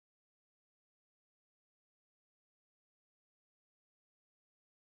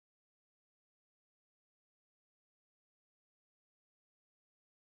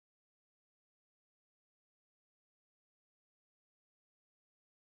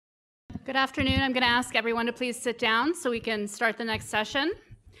Good afternoon. I'm going to ask everyone to please sit down so we can start the next session.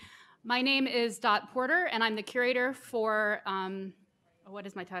 My name is Dot Porter, and I'm the curator for, what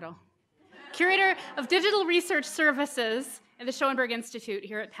is my title? Curator of Digital Research Services at the Schoenberg Institute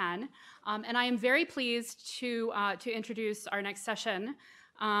here at Penn. And I am very pleased to introduce our next session.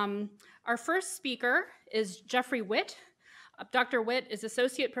 Our first speaker is Jeffrey Witt. Dr. Witt is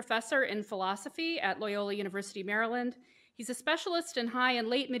Associate Professor in Philosophy at Loyola University, Maryland. He's a specialist in high and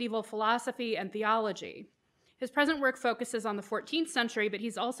late medieval philosophy and theology. His present work focuses on the 14th century, but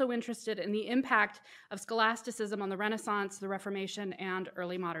he's also interested in the impact of scholasticism on the Renaissance, the Reformation, and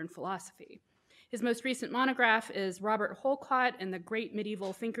early modern philosophy. His most recent monograph is Robert Holcott and the Great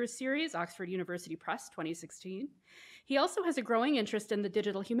Medieval Thinkers Series, Oxford University Press, 2016. He also has a growing interest in the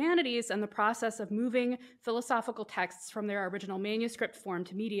digital humanities and the process of moving philosophical texts from their original manuscript form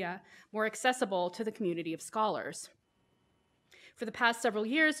to media, more accessible to the community of scholars. For the past several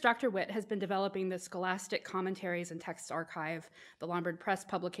years, Dr. Witt has been developing the Scholastic Commentaries and Texts Archive, the Lombard Press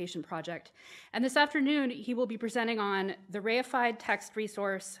publication project. And this afternoon, he will be presenting on the Reified text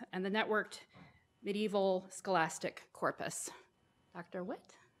resource and the networked medieval scholastic corpus. Dr.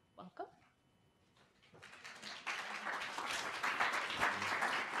 Witt, welcome.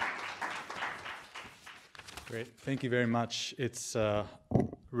 Great, thank you very much. It's a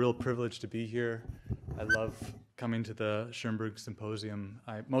real privilege to be here. I love coming to the Schoenberg Symposium.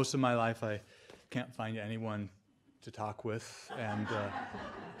 Most of my life, I can't find anyone to talk with, and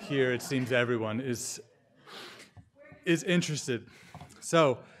here it seems everyone is interested.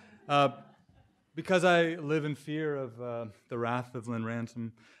 So, because I live in fear of the wrath of Lynn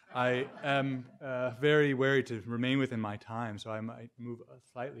Ransom, I am very wary to remain within my time, so I might move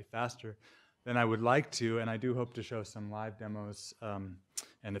slightly faster than I would like to, and I do hope to show some live demos,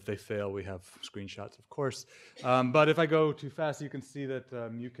 and if they fail, we have screenshots, of course. But if I go too fast, you can see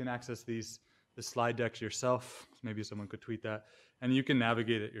that you can access the slide decks yourself. Maybe someone could tweet that, and you can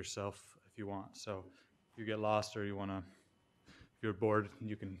navigate it yourself if you want. So if you get lost or if you're bored,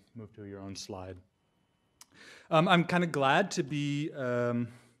 you can move to your own slide. I'm kind of glad to be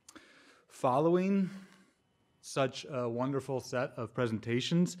following such a wonderful set of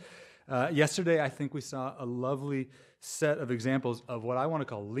presentations. Yesterday, I think we saw a lovely set of examples of what I want to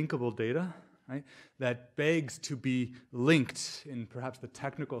call linkable data, right? That begs to be linked in perhaps the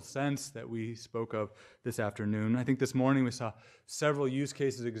technical sense that we spoke of this afternoon. I think this morning we saw several use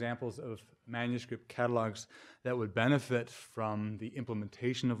cases, examples of manuscript catalogs that would benefit from the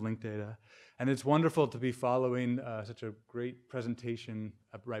implementation of linked data. And it's wonderful to be following such a great presentation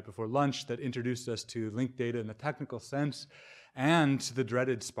right before lunch that introduced us to linked data in the technical sense and to the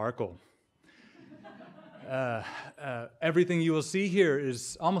dreaded Sparkle. Everything you will see here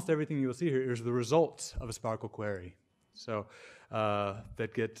is, almost everything you will see here is the result of a Sparkle query. So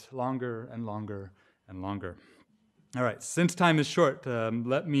that get longer and longer and longer. All right, since time is short,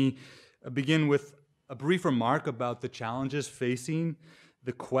 let me begin with a brief remark about the challenges facing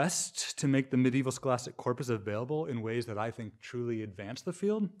the quest to make the medieval scholastic corpus available in ways that I think truly advance the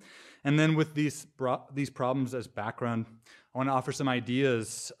field. And then with these problems as background, I want to offer some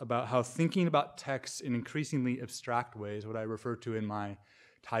ideas about how thinking about texts in increasingly abstract ways, what I refer to in my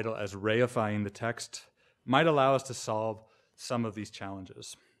title as reifying the text, might allow us to solve some of these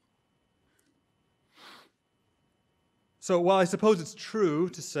challenges. So while I suppose it's true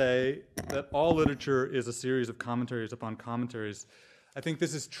to say that all literature is a series of commentaries upon commentaries, I think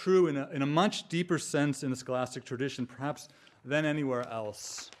this is true in a much deeper sense in the scholastic tradition, perhaps than anywhere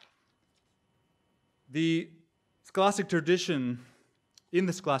else. In the scholastic tradition,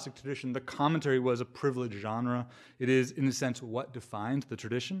 the commentary was a privileged genre. It is, in a sense, what defines the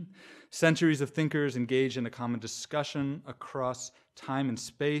tradition. Centuries of thinkers engaged in a common discussion across time and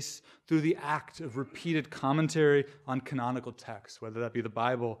space through the act of repeated commentary on canonical texts, whether that be the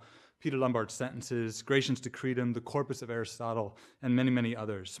Bible, Peter Lombard's sentences, Gratian's Decretum, the Corpus of Aristotle, and many, many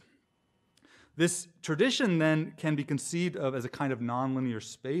others. This tradition then can be conceived of as a kind of nonlinear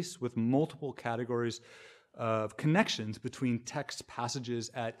space with multiple categories of connections between text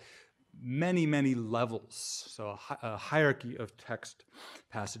passages at many, many levels, so a hierarchy of text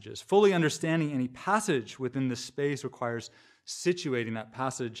passages. Fully understanding any passage within this space requires situating that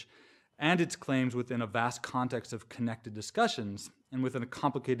passage and its claims within a vast context of connected discussions and within a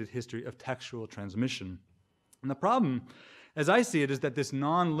complicated history of textual transmission. And the problem, as I see it, is that this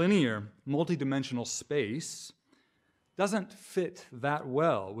nonlinear, multidimensional space doesn't fit that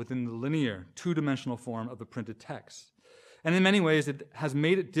well within the linear, two-dimensional form of the printed text. And in many ways, it has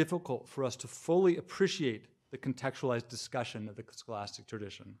made it difficult for us to fully appreciate the contextualized discussion of the scholastic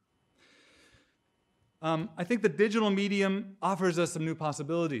tradition. I think the digital medium offers us some new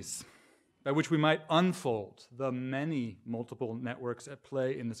possibilities. by which we might unfold the many multiple networks at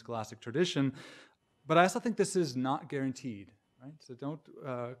play in the scholastic tradition. But I also think this is not guaranteed, right? So don't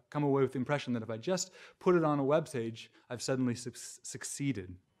come away with the impression that if I just put it on a web page, I've suddenly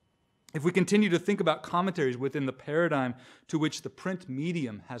succeeded. If we continue to think about commentaries within the paradigm to which the print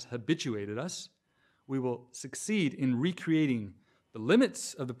medium has habituated us, we will succeed in recreating the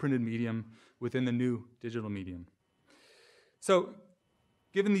limits of the printed medium within the new digital medium. So,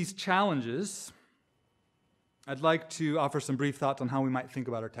 given these challenges, I'd like to offer some brief thoughts on how we might think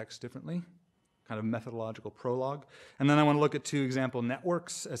about our text differently, kind of methodological prologue. And then I want to look at 2 example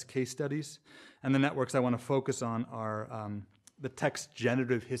networks as case studies. And the networks I want to focus on are the text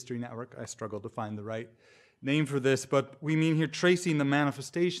generative history network. I struggled to find the right name for this, but we mean here tracing the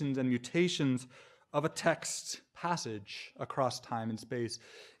manifestations and mutations of a text passage across time and space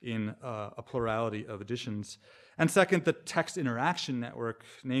in a plurality of editions. And second, the text interaction network,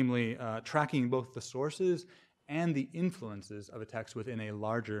 namely tracking both the sources and the influences of a text within a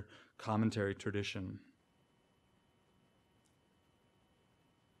larger commentary tradition.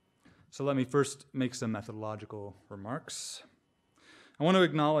 So let me first make some methodological remarks. I want to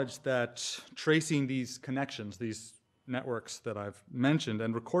acknowledge that tracing these connections, these networks that I've mentioned,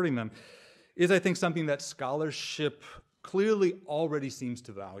 and recording them is, I think, something that scholarship clearly already seems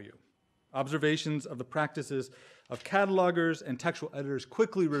to value. Observations of the practices of catalogers and textual editors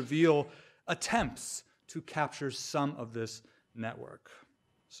quickly reveal attempts to capture some of this network.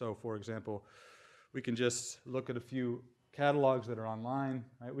 So, for example, we can just look at a few catalogs that are online,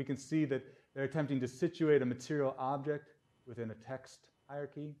 right? We can see that they're attempting to situate a material object within a text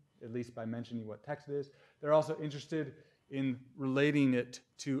hierarchy, at least by mentioning what text it is. They're also interested in relating it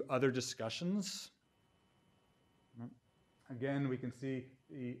to other discussions. Again, we can see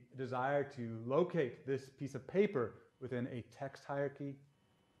the desire to locate this piece of paper within a text hierarchy,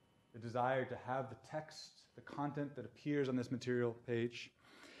 the desire to have the text, the content that appears on this material page.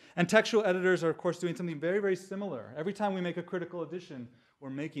 And textual editors are, of course, doing something very, very similar. Every time we make a critical edition, we're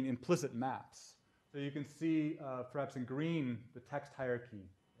making implicit maps. So you can see, perhaps in green, the text hierarchy.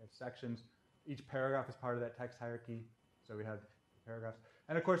 We have sections. Each paragraph is part of that text hierarchy. So we have paragraphs.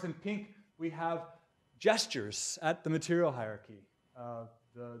 And of course, in pink, we have gestures at the material hierarchy.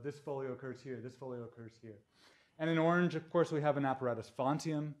 This folio occurs here, this folio occurs here. And in orange, of course, we have an apparatus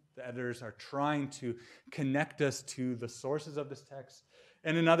fontium. The editors are trying to connect us to the sources of this text.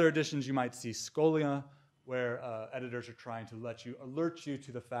 And in other editions, you might see scholia, where editors are trying to alert you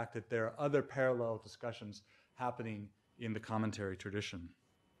to the fact that there are other parallel discussions happening in the commentary tradition.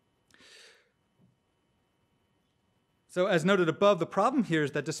 So as noted above, the problem here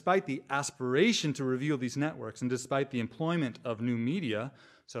is that despite the aspiration to reveal these networks and despite the employment of new media,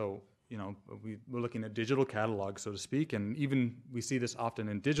 so we're looking at digital catalogs, so to speak, and even we see this often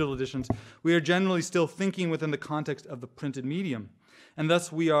in digital editions, we are generally still thinking within the context of the printed medium. And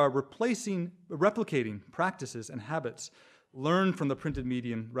thus we are replicating practices and habits learned from the printed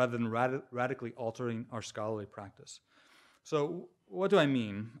medium rather than radically altering our scholarly practice. So what do I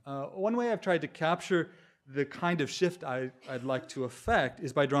mean? One way I've tried to capture the kind of shift I'd like to effect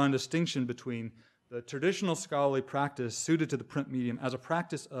is by drawing a distinction between the traditional scholarly practice suited to the print medium as a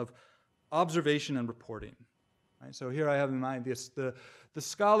practice of observation and reporting. Right? So here I have in mind this, the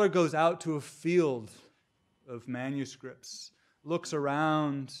scholar goes out to a field of manuscripts, looks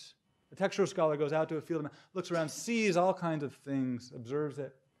around. The textual scholar goes out to a field, looks around, sees all kinds of things, observes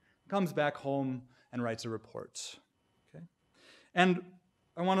it, comes back home and writes a report. Okay? And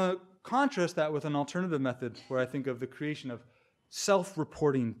I want to contrast that with an alternative method where I think of the creation of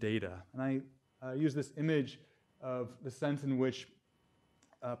self-reporting data. And I use this image of the sense in which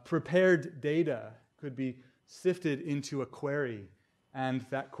prepared data could be sifted into a query, and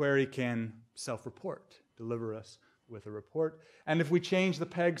that query can self-report, deliver us with a report. And if we change the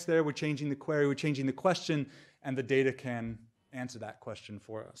pegs there, we're changing the query, we're changing the question, and the data can answer that question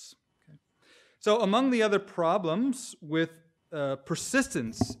for us. Okay? So among the other problems with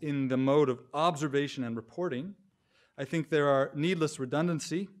persistence in the mode of observation and reporting, I think there are needless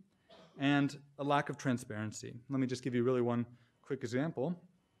redundancy and a lack of transparency. Let me just give you really one quick example.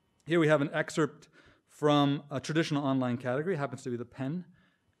 Here we have an excerpt from a traditional online category, happens to be the Penn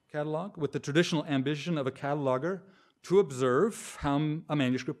catalog, with the traditional ambition of a cataloger to observe how a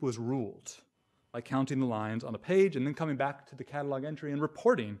manuscript was ruled by counting the lines on a page and then coming back to the catalog entry and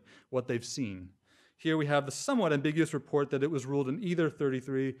reporting what they've seen. Here we have the somewhat ambiguous report that it was ruled in either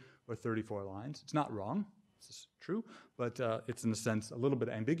 33 or 34 lines. It's not wrong, this is true, but it's in a sense a little bit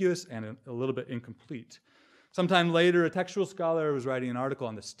ambiguous and a little bit incomplete. Sometime later, a textual scholar was writing an article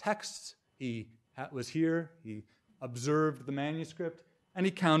on this text. He was here, he observed the manuscript, and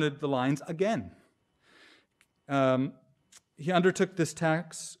he counted the lines again. He undertook this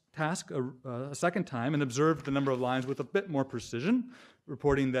task a second time and observed the number of lines with a bit more precision,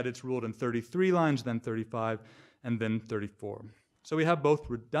 reporting that it's ruled in 33 lines, then 35, and then 34. So we have both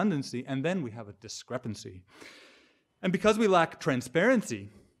redundancy and then we have a discrepancy. And because we lack transparency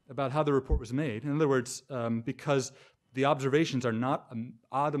about how the report was made, in other words, because the observations are not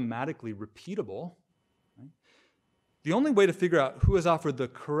automatically repeatable, right? The only way to figure out who has offered the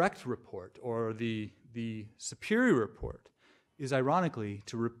correct report or the superior report is, ironically,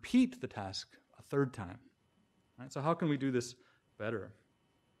 to repeat the task a third time. Right? So how can we do this better?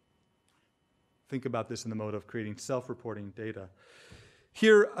 Think about this in the mode of creating self-reporting data.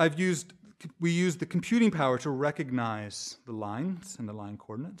 Here we use the computing power to recognize the lines and the line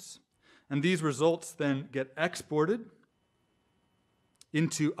coordinates. And these results then get exported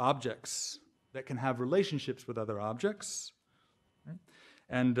into objects that can have relationships with other objects. Right?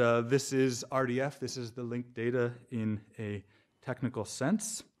 And this is RDF. This is the linked data in a technical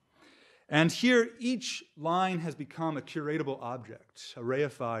sense. And here, each line has become a curatable object, a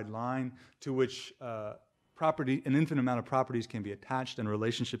reified line to which an infinite amount of properties can be attached and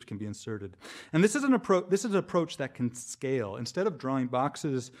relationships can be inserted. And this is an approach that can scale. Instead of drawing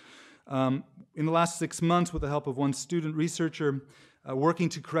boxes, in the last 6 months, with the help of one student researcher working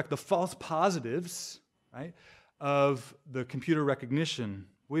to correct the false positives, right, of the computer recognition,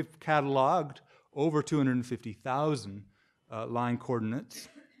 we've cataloged over 250,000 line coordinates.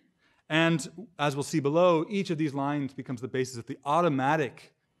 And as we'll see below, each of these lines becomes the basis of the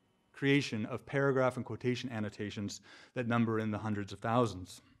automatic creation of paragraph and quotation annotations that number in the hundreds of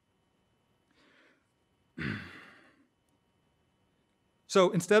thousands.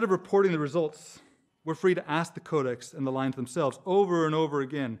 So instead of reporting the results, we're free to ask the codex and the lines themselves over and over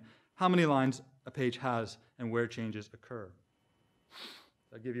again how many lines a page has and where changes occur.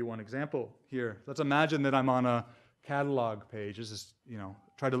 I'll give you one example here. Let's imagine that I'm on a catalog page. This is,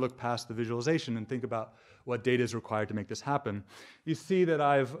 try to look past the visualization and think about what data is required to make this happen. You see that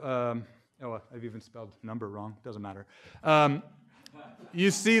I've even spelled number wrong. Doesn't matter.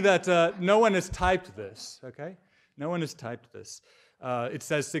 You see that no one has typed this, okay? No one has typed this. It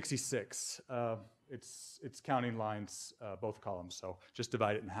says 66. It's counting lines, both columns, so just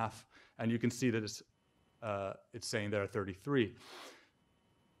divide it in half, and you can see that it's saying there are 33.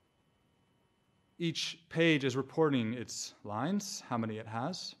 Each page is reporting its lines, how many it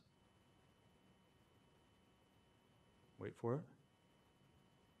has. Wait for it.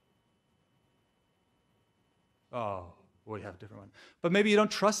 Oh, we have a different one. But maybe you don't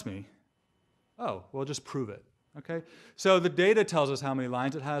trust me. Oh, well, just prove it. Okay? So the data tells us how many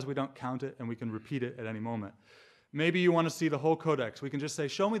lines it has. We don't count it, and we can repeat it at any moment. Maybe you want to see the whole codex. We can just say,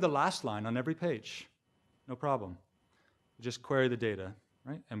 show me the last line on every page. No problem. Just query the data.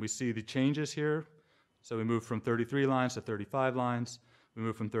 Right? And we see the changes here. So we move from 33 lines to 35 lines. We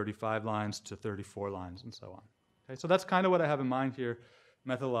move from 35 lines to 34 lines, and so on. Okay? So that's kind of what I have in mind here,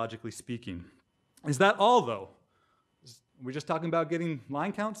 methodologically speaking. Is that all, though? Are we just talking about getting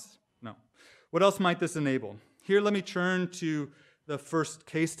line counts? No. What else might this enable? Here, let me turn to the first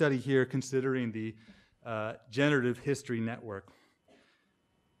case study here, considering the generative history network.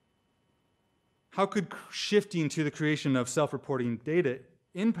 How could shifting to the creation of self-reporting data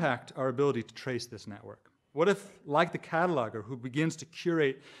impact our ability to trace this network? What if, like the cataloger who begins to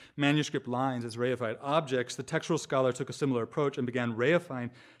curate manuscript lines as reified objects, the textual scholar took a similar approach and began reifying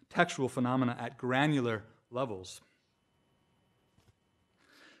textual phenomena at granular levels?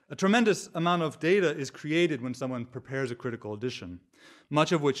 A tremendous amount of data is created when someone prepares a critical edition,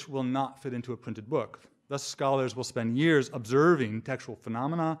 much of which will not fit into a printed book. Thus, scholars will spend years observing textual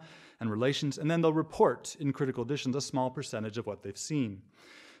phenomena and relations, and then they'll report in critical editions a small percentage of what they've seen.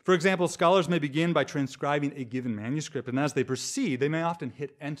 For example, scholars may begin by transcribing a given manuscript, and as they proceed, they may often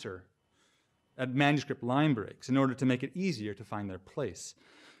hit enter at manuscript line breaks in order to make it easier to find their place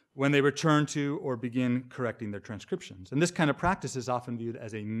when they return to or begin correcting their transcriptions. And this kind of practice is often viewed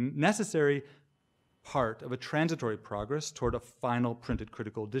as a necessary part of a transitory progress toward a final printed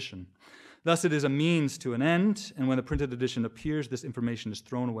critical edition. Thus, it is a means to an end, and when the printed edition appears, this information is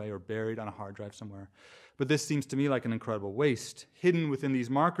thrown away or buried on a hard drive somewhere. But this seems to me like an incredible waste. Hidden within these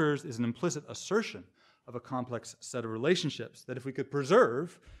markers is an implicit assertion of a complex set of relationships that, if we could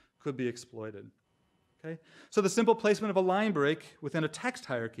preserve, could be exploited. Okay? So the simple placement of a line break within a text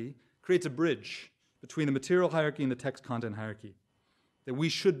hierarchy creates a bridge between the material hierarchy and the text content hierarchy that we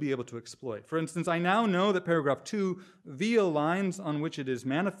should be able to exploit. For instance, I now know that paragraph 2, via lines on which it is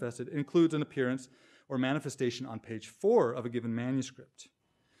manifested, includes an appearance or manifestation on page 4 of a given manuscript.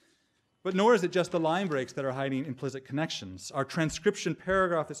 But nor is it just the line breaks that are hiding implicit connections. Our transcription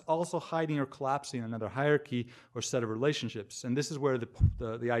paragraph is also hiding or collapsing another hierarchy or set of relationships. And this is where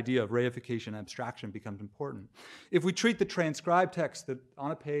the idea of reification abstraction becomes important. If we treat the transcribed text that on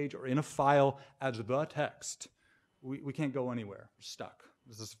a page or in a file as the text, we can't go anywhere. We're stuck.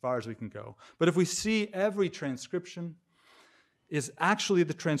 This is as far as we can go. But if we see every transcription is actually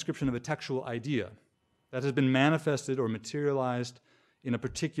the transcription of a textual idea that has been manifested or materialized in a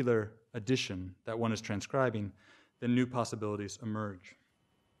particular edition that one is transcribing, then new possibilities emerge.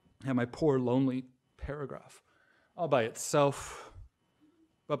 I have my poor, lonely paragraph all by itself,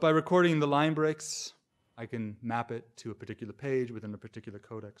 but by recording the line breaks, I can map it to a particular page within a particular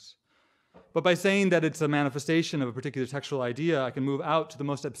codex. But by saying that it's a manifestation of a particular textual idea, I can move out to the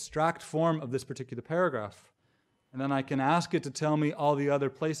most abstract form of this particular paragraph. And then I can ask it to tell me all the other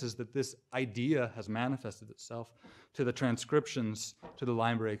places that this idea has manifested itself, to the transcriptions, to the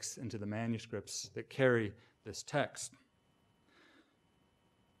line breaks, and to the manuscripts that carry this text.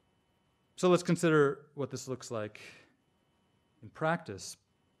 So let's consider what this looks like in practice.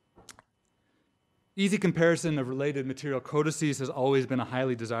 Easy comparison of related material codices has always been a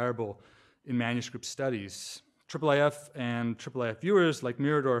highly desirable in manuscript studies. IIIF and IIIF viewers like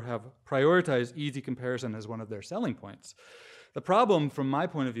Mirador have prioritized easy comparison as one of their selling points. The problem, from my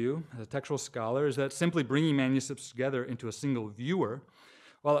point of view, as a textual scholar, is that simply bringing manuscripts together into a single viewer,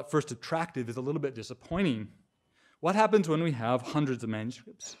 while at first attractive, is a little bit disappointing. What happens when we have hundreds of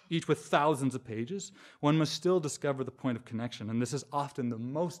manuscripts, each with thousands of pages? One must still discover the point of connection, and this is often the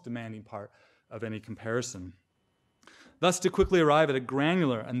most demanding part of any comparison. Thus, to quickly arrive at a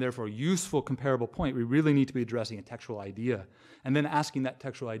granular and therefore useful comparable point, we really need to be addressing a textual idea, and then asking that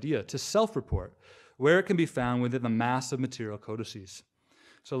textual idea to self-report where it can be found within the mass of material codices.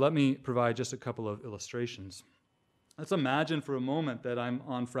 So let me provide just a couple of illustrations. Let's imagine for a moment that I'm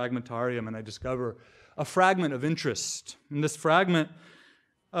on Fragmentarium and I discover a fragment of interest. And this fragment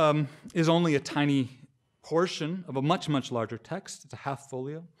is only a tiny portion of a much, much larger text. It's a half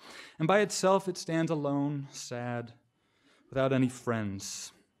folio. And by itself, it stands alone, sad, without any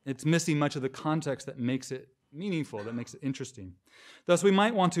friends. It's missing much of the context that makes it meaningful, that makes it interesting. Thus, we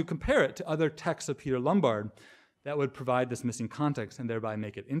might want to compare it to other texts of Peter Lombard that would provide this missing context and thereby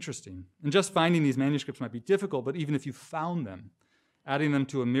make it interesting. And just finding these manuscripts might be difficult, but even if you found them, adding them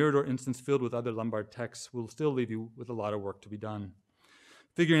to a Mirador instance filled with other Lombard texts will still leave you with a lot of work to be done.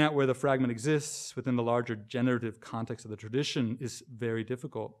 Figuring out where the fragment exists within the larger generative context of the tradition is very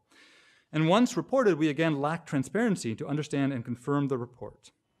difficult. And once reported, we again lack transparency to understand and confirm the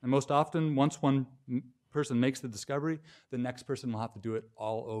report. And most often, once one person makes the discovery, the next person will have to do it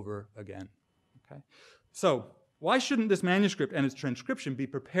all over again. Okay? So, why shouldn't this manuscript and its transcription be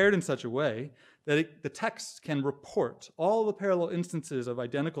prepared in such a way that the text can report all the parallel instances of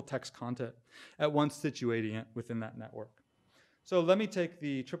identical text content at once, situating it within that network? So let me take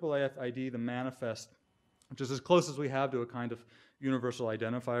the IIIF ID, the manifest, which is as close as we have to a kind of universal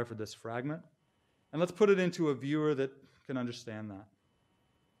identifier for this fragment, and let's put it into a viewer that can understand that.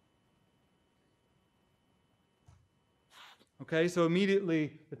 Okay, so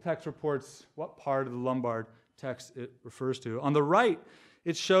immediately the text reports what part of the Lombard text it refers to. On the right,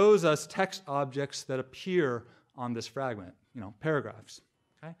 it shows us text objects that appear on this fragment, paragraphs.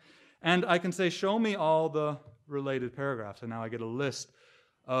 Okay? And I can say, show me all the related paragraphs, and now I get a list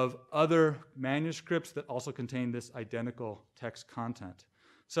of other manuscripts that also contain this identical text content.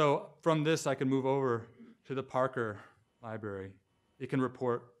 So from this, I can move over to the Parker library. It can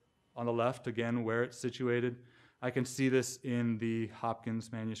report on the left, again, where it's situated. I can see this in the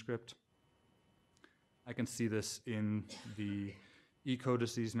Hopkins manuscript. I can see this in the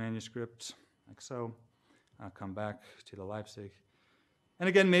E-Codices manuscript, like so. I'll come back to the Leipzig. And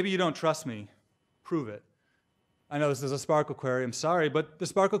again, maybe you don't trust me. Prove it. I know this is a Sparkle query, I'm sorry, but the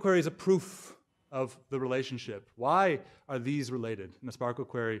Sparkle query is a proof of the relationship. Why are these related? In the Sparkle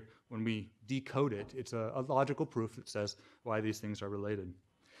query, when we decode it, it's a logical proof that says why these things are related.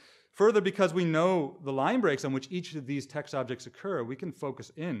 Further, because we know the line breaks on which each of these text objects occur, we can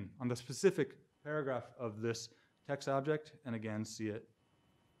focus in on the specific paragraph of this text object, and again, see it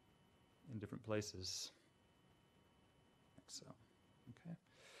in different places. Like so. Okay.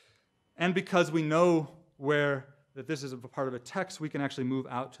 And because we know where that this is a part of a text, we can actually move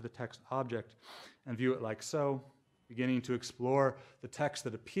out to the text object and view it like so, beginning to explore the text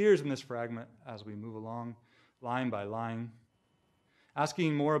that appears in this fragment as we move along, line by line.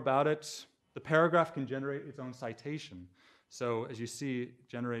 Asking more about it, the paragraph can generate its own citation. So as you see, it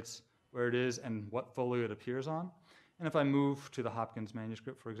generates where it is and what folio it appears on. And if I move to the Hopkins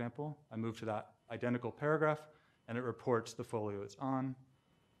manuscript, for example, I move to that identical paragraph, and it reports the folio it's on.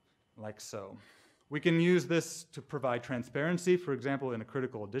 like so. We can use this to provide transparency, for example, in a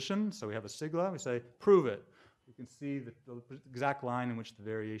critical edition. So we have a sigla, we say, prove it. We can see the exact line in which the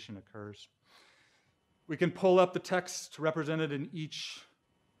variation occurs. We can pull up the text represented in each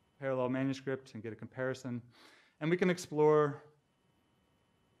parallel manuscript and get a comparison. And we can explore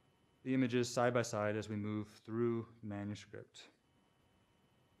the images side by side as we move through the manuscript.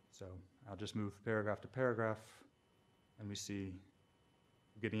 So I'll just move paragraph to paragraph, and we see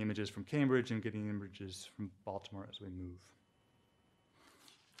getting images from Cambridge and getting images from Baltimore as we move.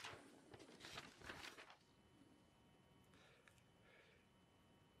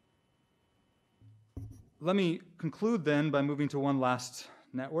 Let me conclude then by moving to one last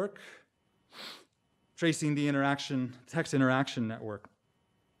network, tracing the text interaction network.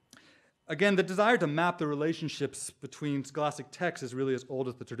 Again, the desire to map the relationships between scholastic texts is really as old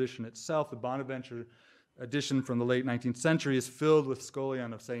as the tradition itself. The Bonaventure edition from the late 19th century is filled with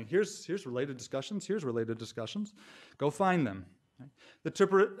scholion of saying, here's related discussions, go find them. But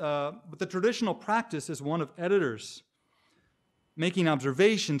the traditional practice is one of editors making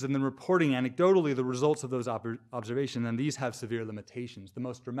observations and then reporting anecdotally the results of those observations, and these have severe limitations. The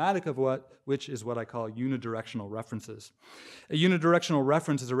most dramatic of which is what I call unidirectional references. A unidirectional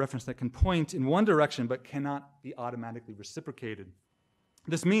reference is a reference that can point in one direction but cannot be automatically reciprocated.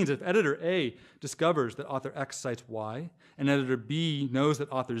 This means if editor A discovers that author X cites Y, and editor B knows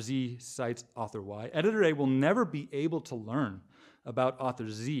that author Z cites author Y, editor A will never be able to learn about author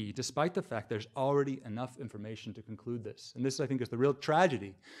Z, despite the fact there's already enough information to conclude this. And this, I think, is the real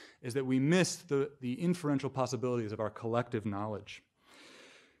tragedy, is that we miss the inferential possibilities of our collective knowledge.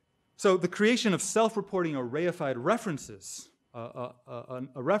 So the creation of self-reporting or reified references, a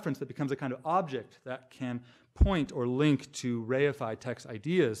reference that becomes a kind of object that can point or link to reified text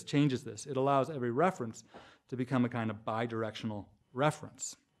ideas, changes this. It allows every reference to become a kind of bidirectional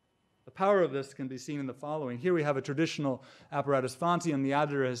reference. The power of this can be seen in the following. Here we have a traditional apparatus fonte, and the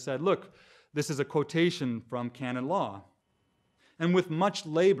editor has said, look, this is a quotation from canon law. And with much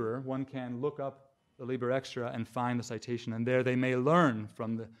labor, one can look up the Liber Extra and find the citation, and there they may learn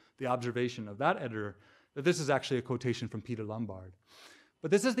from the observation of that editor that this is actually a quotation from Peter Lombard. But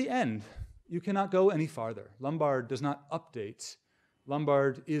this is the end. You cannot go any farther. Lombard does not update.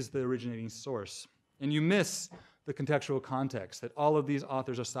 Lombard is the originating source. And you miss the contextual context, that all of these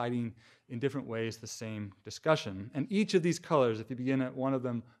authors are citing in different ways the same discussion. And each of these colors, if you begin at one of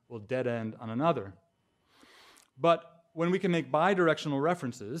them, will dead end on another. But when we can make bidirectional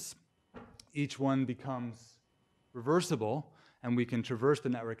references, each one becomes reversible, and we can traverse the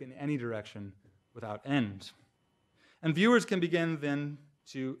network in any direction without end. And viewers can begin then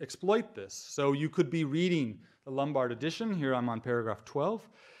to exploit this. So you could be reading the Lombard edition. Here I'm on paragraph 12.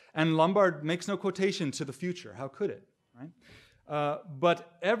 And Lombard makes no quotation to the future. How could it? Right?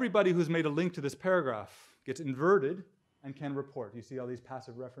 But everybody who's made a link to this paragraph gets inverted and can report. You see all these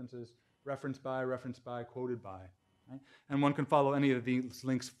passive references, referenced by, quoted by. Right? And one can follow any of these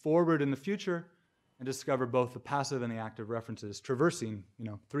links forward in the future and discover both the passive and the active references, traversing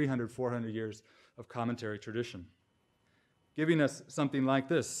 300, 400 years of commentary tradition, giving us something like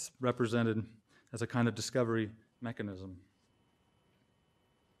this, represented as a kind of discovery mechanism.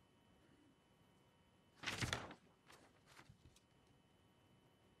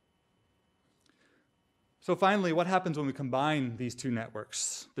 So finally, what happens when we combine these two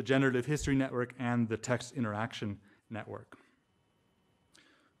networks, the generative history network and the text interaction network?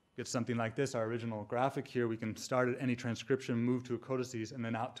 Get something like this, our original graphic here. We can start at any transcription, move to a codices, and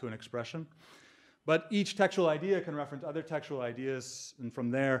then out to an expression. But each textual idea can reference other textual ideas, and from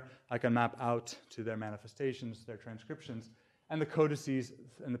there, I can map out to their manifestations, their transcriptions, and the codices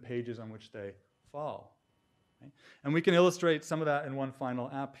and the pages on which they fall. Okay? And we can illustrate some of that in one final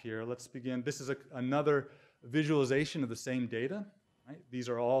app here. Let's begin. This is another visualization of the same data. Right? These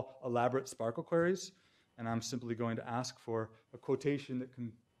are all elaborate Sparkle queries, and I'm simply going to ask for a quotation that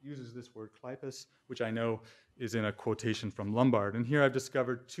uses this word clipus, which I know is in a quotation from Lombard. And here I've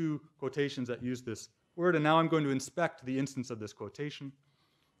discovered two quotations that use this word, and now I'm going to inspect the instance of this quotation.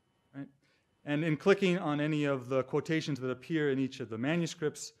 Right? And in clicking on any of the quotations that appear in each of the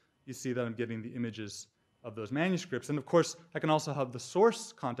manuscripts, you see that I'm getting the images of those manuscripts. And of course, I can also have the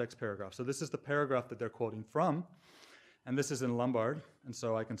source context paragraph. So this is the paragraph that they're quoting from, and this is in Lombard. And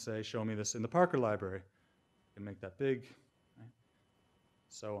so I can say, show me this in the Parker Library. I can make that big.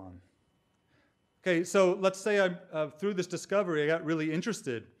 So on. Okay, so let's say through this discovery, I got really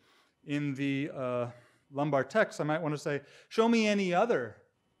interested in the Lombard text. I might want to say, show me any other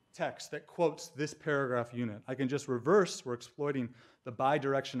text that quotes this paragraph unit. I can just reverse. We're exploiting the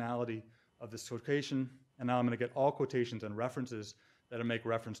bidirectionality of this quotation, and now I'm going to get all quotations and references that make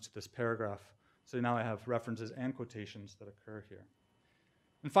reference to this paragraph. So now I have references and quotations that occur here.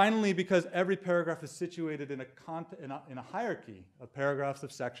 And finally, because every paragraph is situated in a hierarchy of paragraphs,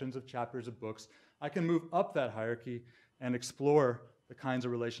 of sections, of chapters, of books, I can move up that hierarchy and explore the kinds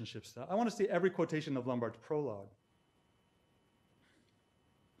of relationships. I want to see every quotation of Lombard's prologue.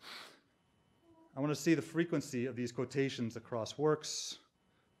 I want to see the frequency of these quotations across works.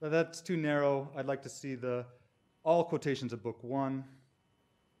 But that's too narrow. I'd like to see all quotations of Book 1.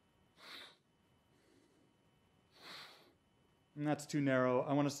 And that's too narrow.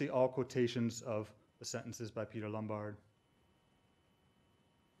 I want to see all quotations of the sentences by Peter Lombard.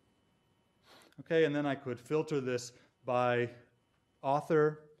 Okay, and then I could filter this by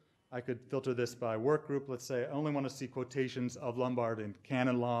author. I could filter this by work group. Let's say I only want to see quotations of Lombard in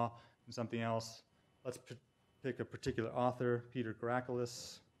canon law and something else. Let's pick a particular author, Peter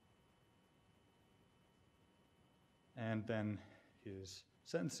Gracchus, and then his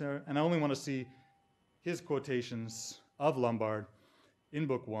sentence there. And I only want to see his quotations of Lombard in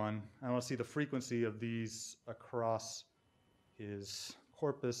Book 1. I want to see the frequency of these across his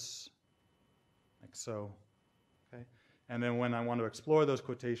corpus, like so. Okay? And then when I want to explore those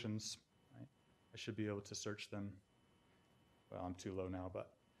quotations, right, I should be able to search them. Well, I'm too low now, but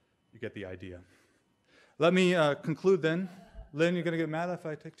you get the idea. Let me conclude then. Lynn, you're going to get mad if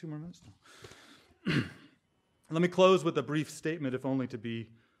I take 2 more minutes? No. Let me close with a brief statement, if only to be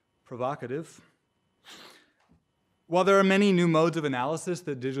provocative. While there are many new modes of analysis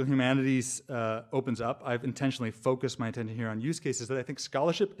that digital humanities opens up, I've intentionally focused my attention here on use cases that I think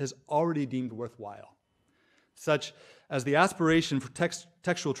scholarship has already deemed worthwhile, such as the aspiration for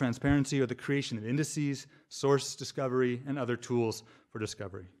textual transparency or the creation of indices, source discovery, and other tools for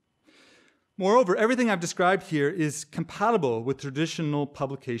discovery. Moreover, everything I've described here is compatible with traditional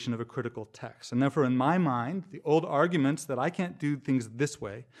publication of a critical text. And therefore, in my mind, the old arguments that I can't do things this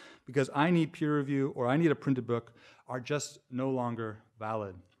way because I need peer review or I need a printed book are just no longer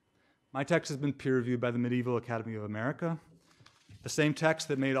valid. My text has been peer reviewed by the Medieval Academy of America. The same text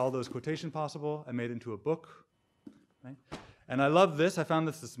that made all those quotations possible, I made into a book. Right? And I love this. I found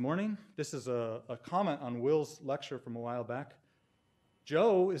this morning. This is a comment on Will's lecture from a while back.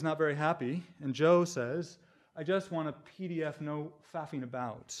 Joe is not very happy, and Joe says, I just want a PDF, no faffing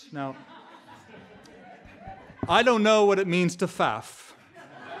about. Now, I don't know what it means to faff,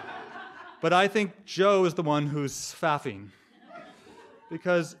 but I think Joe is the one who's faffing,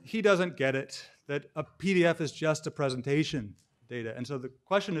 because he doesn't get it, that a PDF is just a presentation data. And so the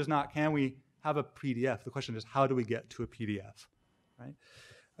question is not, can we have a PDF? The question is, how do we get to a PDF?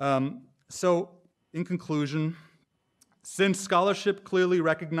 Right? So, in conclusion, since scholarship clearly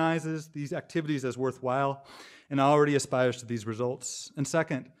recognizes these activities as worthwhile and already aspires to these results, and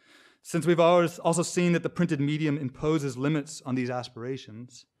second, since we've always also seen that the printed medium imposes limits on these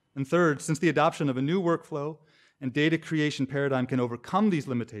aspirations, and third, since the adoption of a new workflow and data creation paradigm can overcome these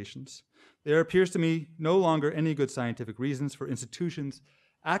limitations, there appears to me no longer any good scientific reasons for institutions,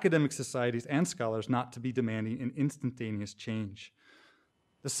 academic societies, and scholars not to be demanding an instantaneous change.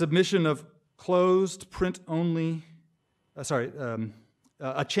 The submission of closed, print-only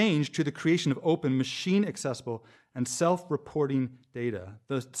a change to the creation of open, machine-accessible, and self-reporting data.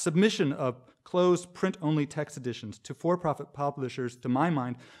 The submission of closed, print-only text editions to for-profit publishers, to my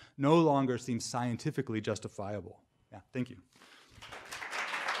mind, no longer seems scientifically justifiable. Yeah, thank you.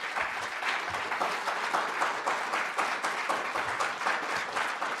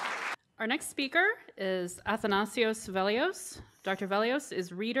 Our next speaker is Athanasios Velios. Dr. Velios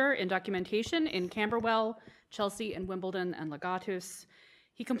is reader in documentation in Camberwell, Chelsea, and Wimbledon, and Legatus.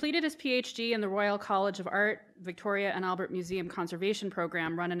 He completed his PhD in the Royal College of Art, Victoria and Albert Museum Conservation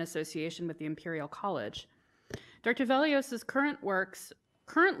Program run in association with the Imperial College. Dr. Velios'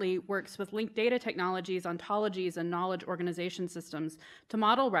 currently works with linked data technologies, ontologies, and knowledge organization systems to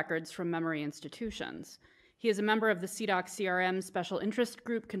model records from memory institutions. He is a member of the CIDOC-CRM Special Interest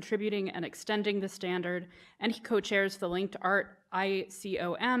Group, contributing and extending the standard, and he co-chairs the Linked Art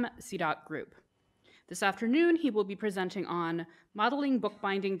ICOM CIDOC group. This afternoon, he will be presenting on modeling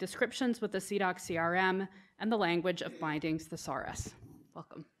bookbinding descriptions with the CIDOC-CRM and the language of bindings Thesaurus.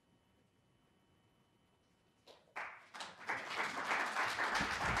 Welcome.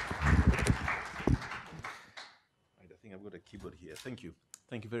 I think I've got a keyboard here. Thank you.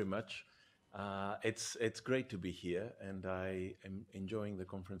 Thank you very much. It's great to be here, and I am enjoying the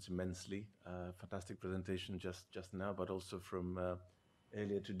conference immensely. Fantastic presentation just now, but also from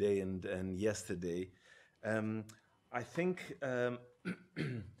earlier today and yesterday. I think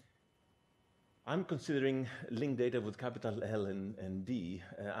I'm I'm considering linked data with capital L and D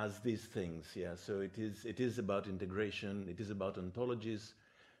as these things, yeah. So it is about integration, it is about ontologies,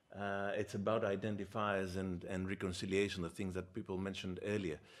 it's about identifiers and reconciliation, the things that people mentioned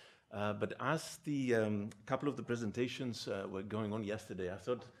earlier. But as the couple of the presentations were going on yesterday, I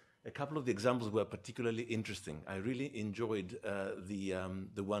thought a couple of the examples were particularly interesting. I really enjoyed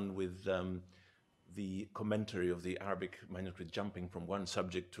the one with the commentary of the Arabic manuscript jumping from one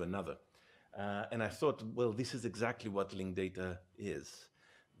subject to another. And I thought, well, this is exactly what linked data is.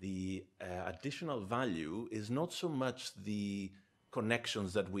 The additional value is not so much the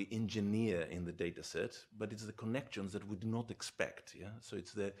connections that we engineer in the data set, but it's the connections that we do not expect. Yeah? So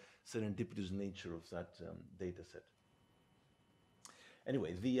it's the serendipitous nature of that data set.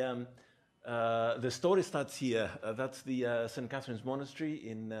 Anyway, the story starts here. That's the St. Catherine's Monastery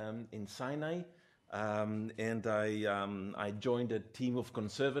in Sinai. And I joined a team of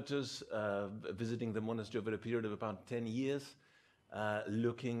conservators visiting the monastery over a period of about 10 years,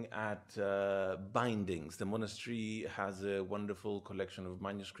 looking at bindings. The monastery has a wonderful collection of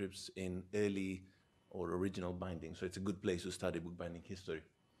manuscripts in early or original bindings, so it's a good place to study bookbinding history.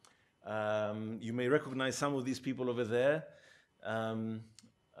 You may recognize some of these people over there.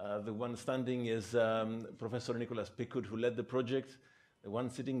 The one standing is Professor Nicholas Pickwood, who led the project. The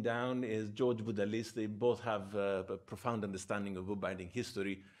one sitting down is George Boudalis. They both have a profound understanding of bookbinding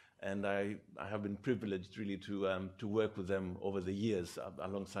history, and I have been privileged really to work with them over the years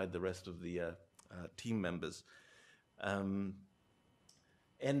alongside the rest of the team members. And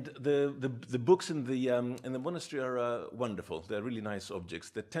the books in the monastery are wonderful. They're really nice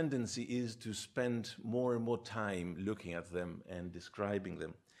objects. The tendency is to spend more and more time looking at them and describing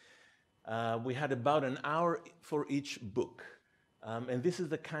them. We had about an hour for each book. And this is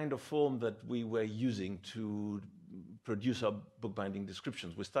the kind of form that we were using to produce our bookbinding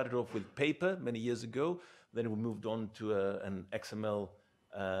descriptions. We started off with paper many years ago, then we moved on to an XML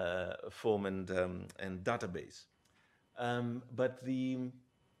form and database. But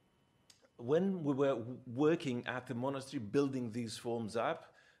when we were working at the monastery, building these forms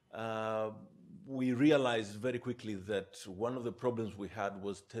up, we realized very quickly that one of the problems we had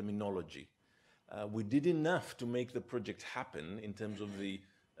was terminology. We did enough to make the project happen in terms of the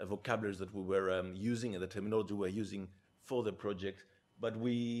vocabularies that we were using and the terminology we were using for the project, but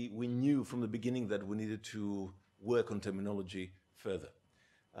we knew from the beginning that we needed to work on terminology further.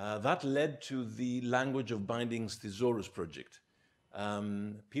 That led to the Language of Bindings Thesaurus project.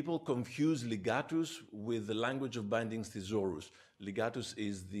 People confuse Ligatus with the Language of Bindings Thesaurus. Ligatus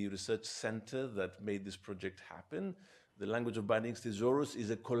is the research center that made this project happen. The Language of Bindings Thesaurus is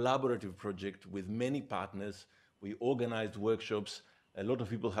a collaborative project with many partners. We organized workshops. A lot of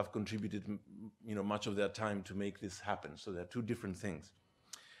people have contributed, much of their time to make this happen. So they're two different things.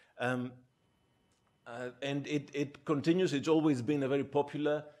 And it continues. It's always been a very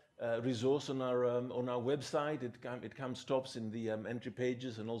popular resource on our website. It comes stops in the entry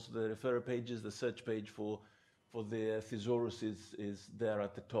pages and also the referrer pages. The search page for the Thesaurus is there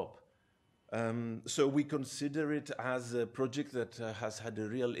at the top. So we consider it as a project that has had a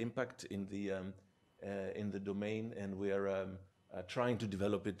real impact in the domain, and we are trying to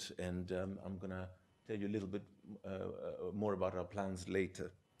develop it. And I'm going to tell you a little bit more about our plans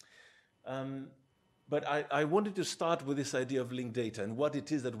later. But I wanted to start with this idea of linked data and what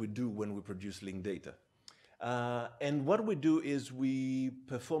it is that we do when we produce linked data. And what we do is we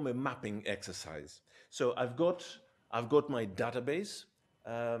perform a mapping exercise. So I've got my database.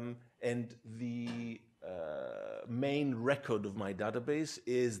 And the main record of my database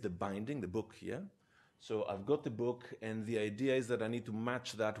is the binding, the book here. So I've got the book, and the idea is that I need to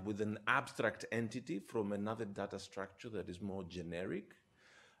match that with an abstract entity from another data structure that is more generic,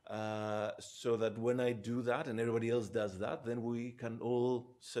 so that when I do that and everybody else does that, then we can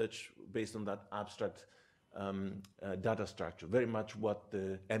all search based on that abstract data structure, very much what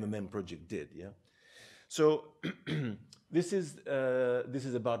the MMM project did, yeah? So this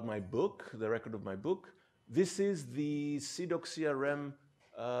is about my book, the record of my book. This is the CIDOC-CRM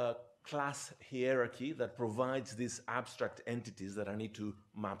class hierarchy that provides these abstract entities that I need to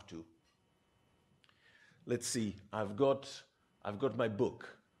map to. Let's see. I've got my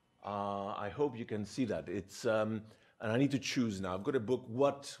book. I hope you can see that. It's and I need to choose now. I've got a book.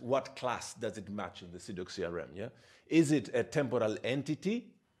 What class does it match in the CIDOC-CRM? Yeah. Is it a temporal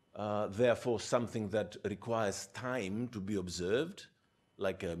entity? Therefore, something that requires time to be observed,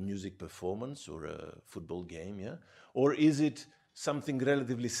 like a music performance or a football game, yeah? Or is it something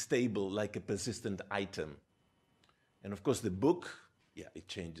relatively stable, like a persistent item? And of course, the book yeah, it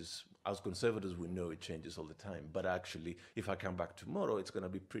changes. As conservators, we know it changes all the time. But actually, if I come back tomorrow, it's going to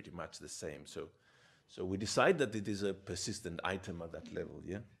be pretty much the same. So we decide that it is a persistent item at that level,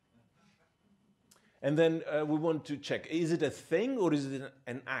 yeah? And then we want to check, is it a thing or is it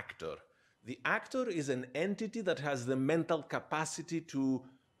an actor? The actor is an entity that has the mental capacity to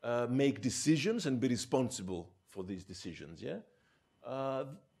make decisions and be responsible for these decisions, yeah?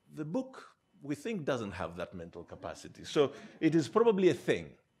 The book, we think, doesn't have that mental capacity. So it is probably a thing.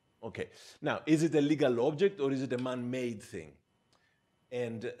 Okay. Now, is it a legal object or is it a man-made thing?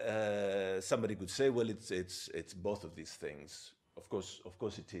 And somebody could say, well, it's both of these things. Of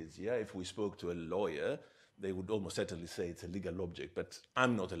course it is, yeah? If we spoke to a lawyer, they would almost certainly say it's a legal object. But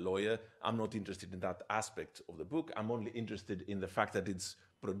I'm not a lawyer. I'm not interested in that aspect of the book. I'm only interested in the fact that it's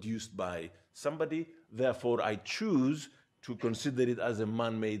produced by somebody. Therefore, I choose to consider it as a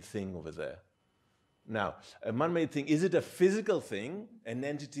man-made thing over there. Now, a man-made thing, is it a physical thing, an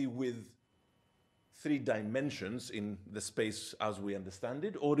entity with 3 dimensions in the space as we understand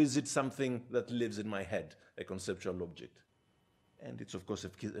it, or is it something that lives in my head, a conceptual object? And it's, of course, a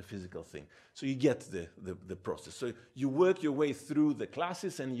physical thing. So you get the process. So you work your way through the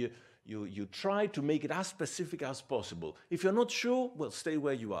classes and you try to make it as specific as possible. If you're not sure, well, stay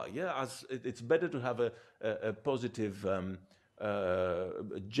where you are. Yeah, it's better to have a positive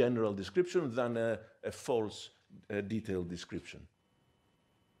general description than a false detailed description.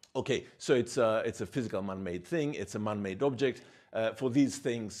 Okay, so it's a physical man-made thing. It's a man-made object. For these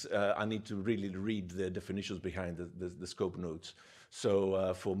things, I need to really read the definitions behind the scope notes.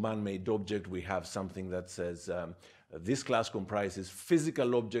 So for man-made object, we have something that says, this class comprises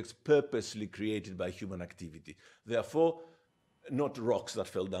physical objects purposely created by human activity. Therefore, not rocks that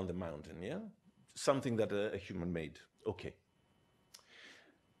fell down the mountain, yeah? Something that a human made. Okay.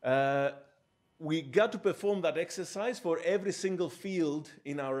 We got to perform that exercise for every single field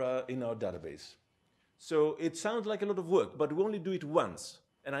in our database. So it sounds like a lot of work, but we only do it once.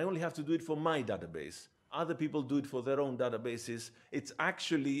 And I only have to do it for my database. Other people do it for their own databases. It's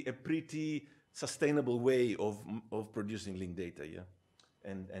actually a pretty sustainable way of producing linked data, yeah?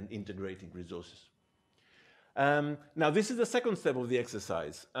 And integrating resources. Now, this is the second step of the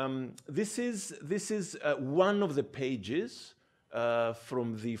exercise. This is one of the pages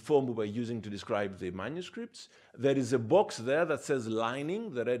from the form we were using to describe the manuscripts. There is a box there that says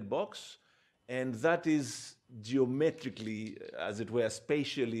lining, the red box, and that is geometrically, as it were,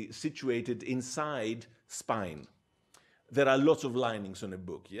 spatially situated inside spine. There are lots of linings on a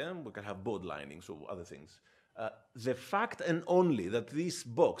book, yeah? We can have board linings or other things. The fact and only that this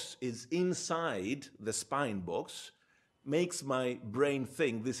box is inside the spine box makes my brain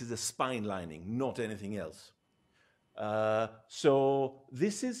think this is a spine lining, not anything else. So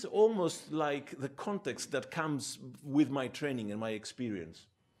this is almost like the context that comes with my training and my experience.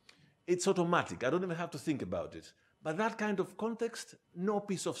 It's automatic. I don't even have to think about it. But that kind of context, no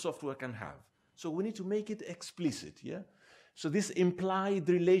piece of software can have. So we need to make it explicit, yeah? So this implied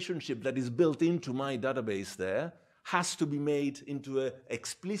relationship that is built into my database there has to be made into an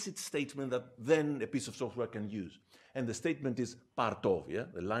explicit statement that then a piece of software can use. And the statement is part of, yeah?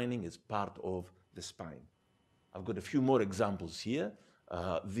 The lining is part of the spine. I've got a few more examples here.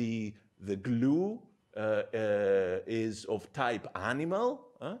 The glue is of type animal.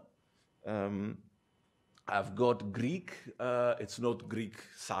 I've got Greek. It's not Greek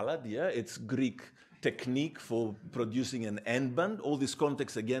salad, yeah? It's Greek technique for producing an end band. All this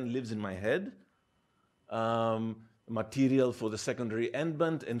context, again, lives in my head. Material for the secondary end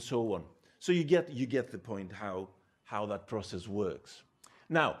band, and so on. So you get the point how that process works.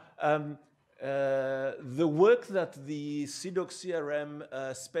 Now, the work that the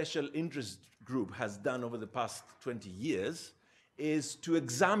CIDOC-CRM special interest group has done over the past 20 years is to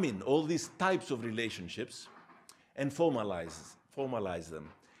examine all these types of relationships and formalize them.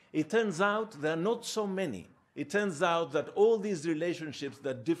 It turns out there are not so many. It turns out that all these relationships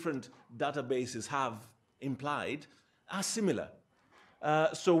that different databases have implied are similar.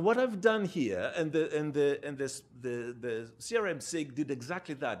 So what I've done here, and the CRM SIG did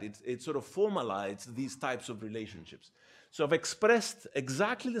exactly that. It sort of formalized these types of relationships. So I've expressed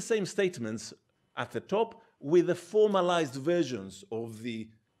exactly the same statements at the top with the formalized versions of the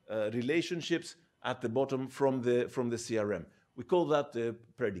relationships at the bottom from the CRM. We call that the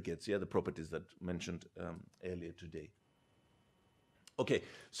predicates, yeah, the properties that mentioned earlier today. Okay,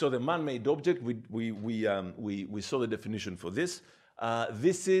 so the man-made object, we saw the definition for this.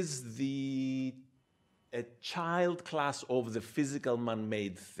 This is a child class of the physical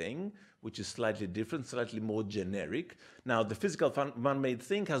man-made thing, which is slightly different, slightly more generic. Now, the physical man-made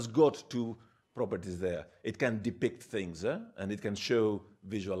thing has got to properties there. It can depict things, and it can show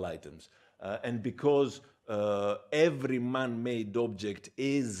visual items. And because every man-made object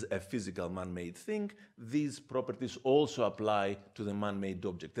is a physical man-made thing, these properties also apply to the man-made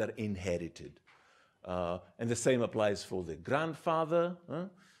object. They're inherited. And the same applies for the grandfather,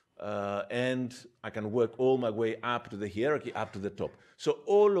 and I can work all my way up to the hierarchy, up to the top. So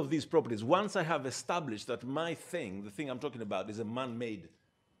all of these properties, once I have established that my thing, the thing I'm talking about, is a man-made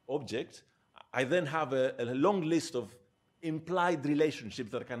object, I then have a long list of implied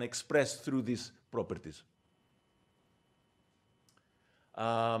relationships that I can express through these properties.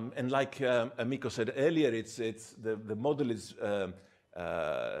 And like Miko said earlier, the model is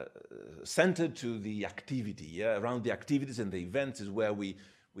centered to the activity. Yeah? Around the activities and the events is where we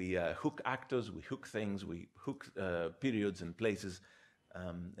hook actors, we hook things, we hook periods and places,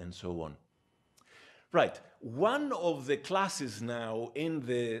 and so on. Right, one of the classes now in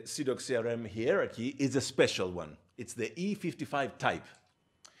the CIDOC-CRM hierarchy is a special one. It's the E55 type.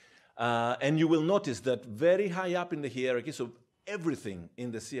 And you will notice that very high up in the hierarchy, so everything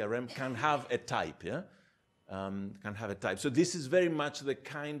in the CRM can have a type, yeah? Can have a type. So this is very much the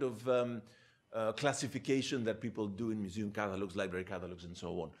kind of classification that people do in museum catalogs, library catalogs, and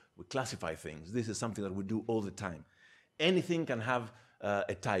so on. We classify things. This is something that we do all the time. Anything can have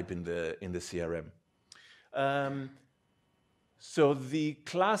a type in the CRM. So the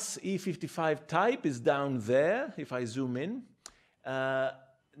class E55 type is down there, if I zoom in. And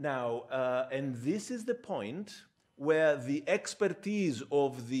this is the point where the expertise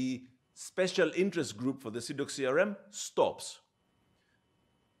of the special interest group for the CIDOC-CRM stops.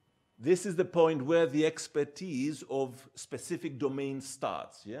 This is the point where the expertise of specific domains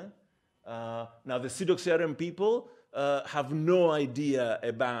starts. Yeah? Now, the CIDOC-CRM people have no idea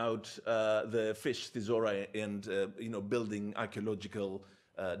about the fish thesauri and building archaeological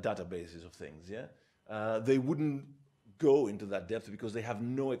databases of things. Yeah? They wouldn't go into that depth because they have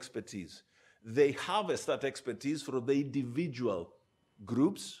no expertise. They harvest that expertise from the individual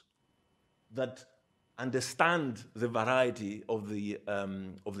groups that understand the variety of the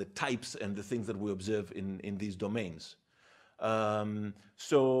types and the things that we observe in these domains. If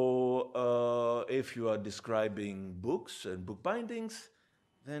you are describing books and book bindings,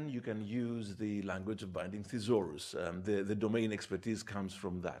 then you can use the language of binding thesaurus. The domain expertise comes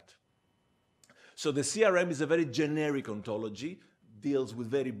from that. So the CRM is a very generic ontology, deals with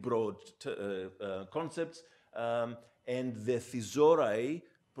very broad concepts, and the thesauri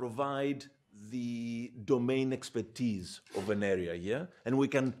provide the domain expertise of an area, yeah? And we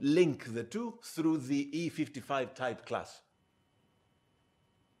can link the two through the E55 type class.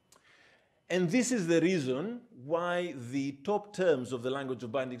 And this is the reason why the top terms of the language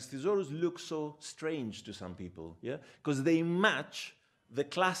of binding thesaurus look so strange to some people, yeah? Because they match the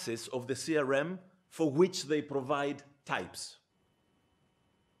classes of the CRM for which they provide types.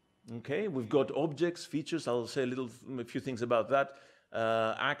 Okay, we've got objects, features, I'll say a few things about that.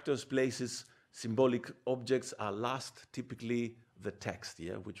 Actors, places, symbolic objects are last, typically the text,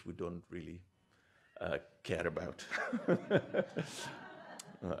 yeah, which we don't really care about.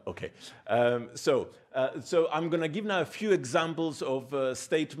 Okay, so I'm going to give now a few examples of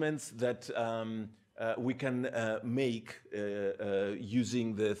statements that we can make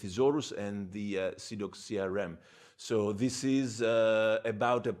using the thesaurus and the CIDOC-CRM. So this is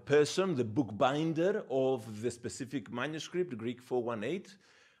about a person, the bookbinder of the specific manuscript, Greek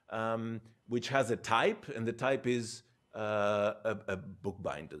 418, which has a type, and the type is a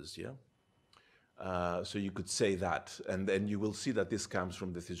bookbinder's, yeah? So you could say that, and then you will see that this comes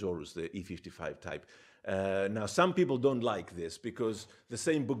from the thesaurus, the E55 type. Now, some people don't like this because the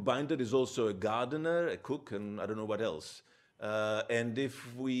same bookbinder is also a gardener, a cook, and I don't know what else. And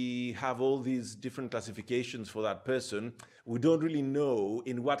if we have all these different classifications for that person, we don't really know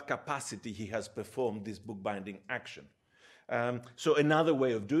in what capacity he has performed this bookbinding action. So another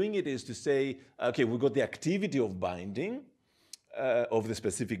way of doing it is to say, okay, we've got the activity of binding of the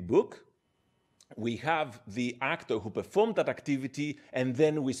specific book. We have the actor who performed that activity, and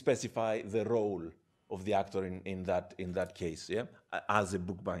then we specify the role of the actor in that case, yeah, as a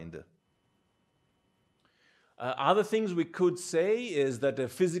bookbinder. Other things we could say is that a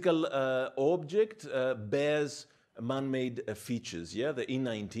physical object bears man-made features, yeah, the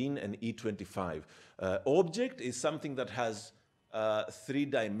E19 and E25. Object is something that has 3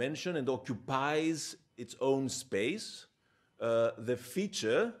 dimensions and occupies its own space. The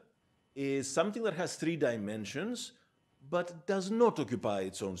feature is something that has 3 dimensions, but does not occupy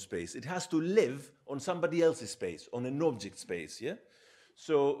its own space. It has to live on somebody else's space, on an object space, yeah?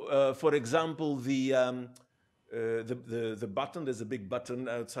 So, for example, the the button, there's a big button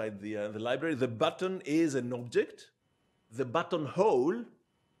outside the library. The button is an object. The buttonhole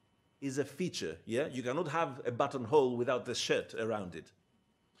is a feature, yeah? You cannot have a buttonhole without the shirt around it.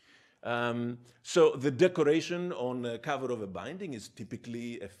 So the decoration on the cover of a binding is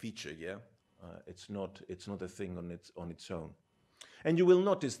typically a feature, yeah? It's not a thing on its own. And you will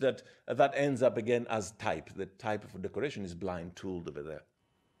notice that that ends up again as type. The type of decoration is blind tooled over there.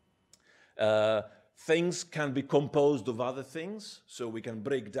 Things can be composed of other things, so we can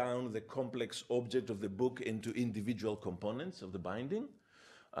break down the complex object of the book into individual components of the binding.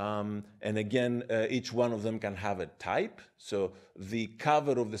 And again, each one of them can have a type. So the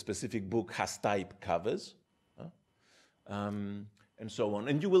cover of the specific book has type covers, and so on.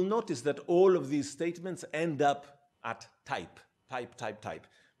 And you will notice that all of these statements end up at type,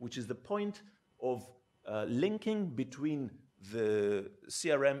 which is the point of linking between the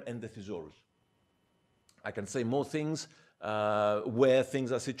CRM and the Thesaurus. I can say more things, where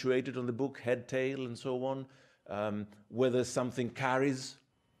things are situated on the book, head, tail, and so on, whether something carries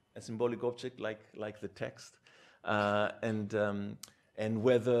a symbolic object like the text, and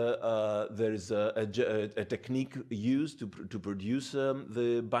whether there is a technique used to produce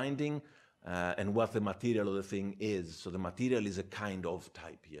the binding, and what the material of the thing is. So the material is a kind of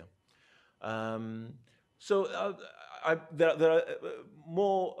type here. There are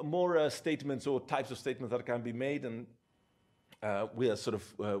more statements or types of statements that can be made, and we are sort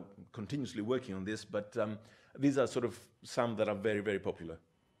of continuously working on this, but these are sort of some that are very, very popular.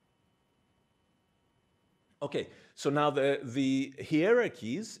 Okay, so now the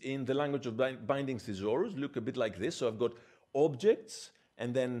hierarchies in the language of binding thesaurus look a bit like this. So I've got objects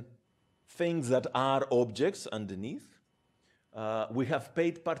and then things that are objects underneath. We have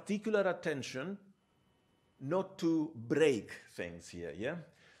paid particular attention not to break things here, yeah?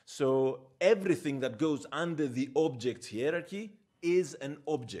 So everything that goes under the object hierarchy is an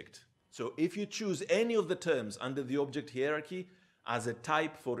object. So if you choose any of the terms under the object hierarchy as a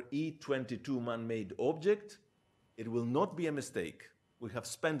type for E22 man-made object, it will not be a mistake. We have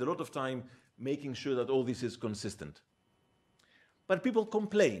spent a lot of time making sure that all this is consistent. But people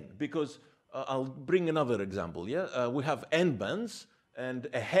complain because, I'll bring another example, yeah? We have endbands, and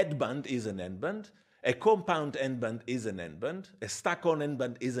a headband is an endband. A compound endband is an endband. A stack-on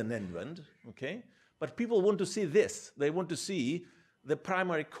endband is an endband, okay? But people want to see this. They want to see the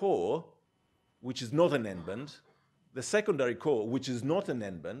primary core, which is not an endband, the secondary core, which is not an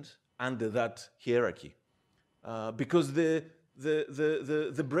endband, under that hierarchy. Because the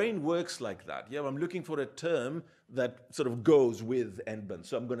brain works like that. Yeah, I'm looking for a term that sort of goes with endbands,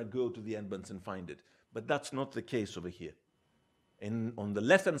 so I'm going to go to the endbands and find it. But that's not the case over here. On the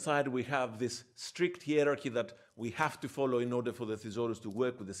left-hand side, we have this strict hierarchy that we have to follow in order for the thesaurus to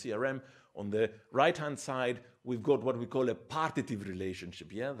work with the CRM. On the right-hand side, we've got what we call a partitive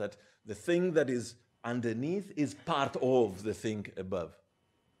relationship, yeah? That the thing that is underneath is part of the thing above.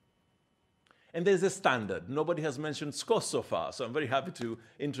 And there's a standard. Nobody has mentioned SCOS so far, so I'm very happy to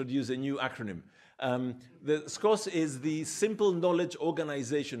introduce a new acronym. The SCOS is the Simple Knowledge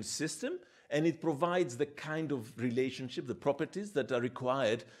Organization System, and it provides the kind of relationship, the properties that are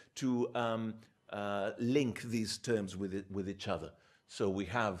required to link these terms with each other. So we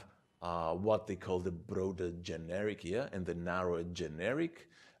have what they call the broader generic here and the narrower generic,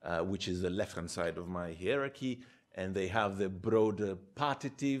 which is the left-hand side of my hierarchy, and they have the broader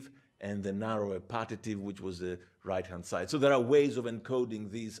partitive and the narrower partitive, which was the right-hand side. So there are ways of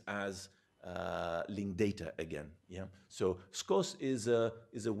encoding these as linked data again. Yeah. So SCOS is a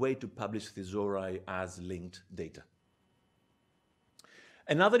way to publish thesauri as linked data.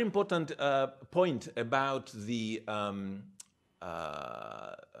 Another important point about the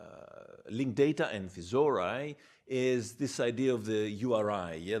linked data and thesauri is this idea of the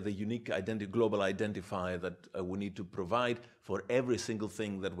URI, yeah, the unique global identifier that we need to provide for every single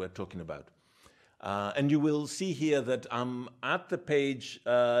thing that we're talking about. And you will see here that I'm at the page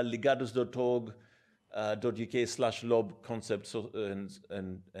legatus.org.uk/lob concepts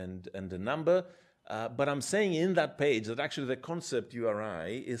and the number, but I'm saying in that page that actually the concept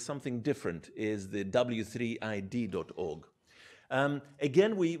URI is something different, is the w3id.org.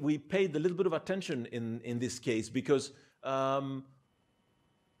 Again, we paid a little bit of attention in this case because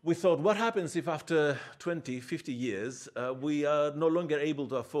we thought, what happens if after 20, 50 years, we are no longer able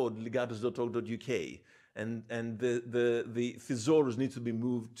to afford legatus.org.uk and the thesaurus needs to be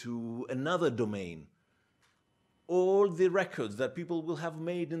moved to another domain? All the records that people will have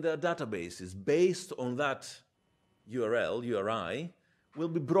made in their databases based on that URL, URI, will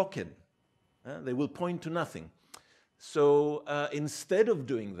be broken. They will point to nothing. So instead of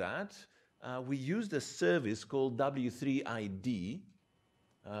doing that, we used a service called W3ID,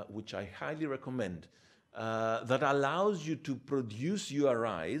 which I highly recommend, that allows you to produce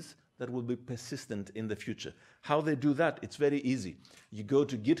URIs that will be persistent in the future. How they do that? It's very easy. You go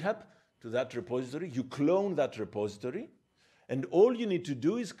to GitHub, to that repository, you clone that repository, and all you need to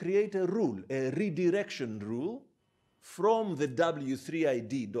do is create a rule, a redirection rule, from the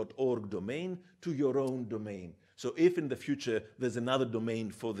w3id.org domain to your own domain. So if in the future there's another domain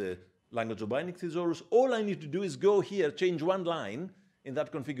for the language of binding thesaurus, all I need to do is go here, change one line in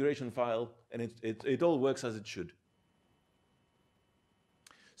that configuration file, and it all works as it should.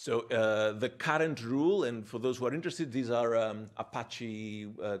 So the current rule, and for those who are interested, these are Apache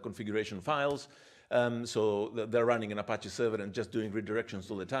configuration files. So they're running an Apache server and just doing redirections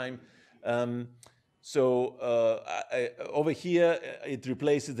all the time. Over here, it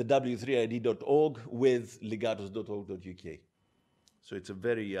replaces the w3id.org with legatos.org.uk. So it's a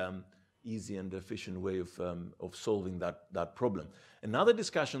very easy and efficient way of solving that problem. Another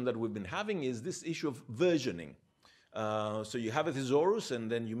discussion that we've been having is this issue of versioning. So you have a thesaurus,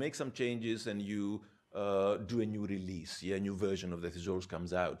 and then you make some changes, and you do a new release. Yeah, a new version of the thesaurus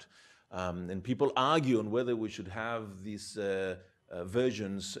comes out. And people argue on whether we should have these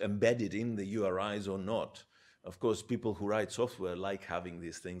versions embedded in the URIs or not. Of course, people who write software like having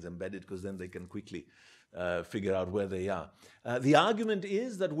these things embedded because then they can quickly figure out where they are. The argument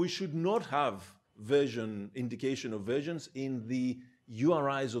is that we should not have indication of versions in the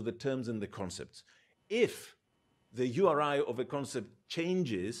URIs of the terms and the concepts. If the URI of a concept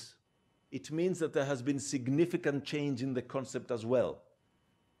changes, it means that there has been significant change in the concept as well.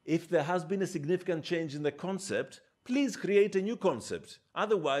 If there has been a significant change in the concept, please create a new concept.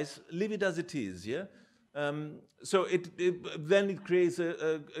 Otherwise, leave it as it is. Yeah. So then it creates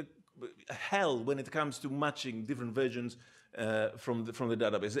a hell when it comes to matching different versions from the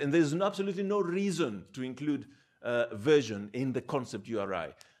database. And there's absolutely no reason to include version in the concept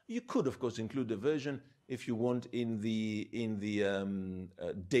URI. You could, of course, include a version if you want in the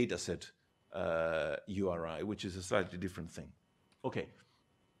dataset URI, which is a slightly different thing. Okay.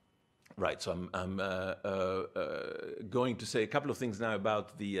 Right, so I'm going to say a couple of things now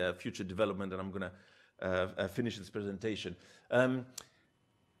about the future development, and I'm going to finish this presentation.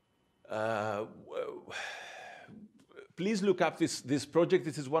 Please look up this project.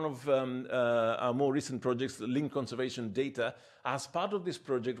 This is one of our more recent projects, Link Conservation Data. As part of this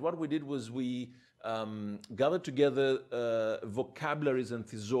project, what we did was we gathered together vocabularies and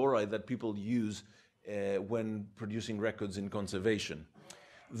thesauri that people use when producing records in conservation.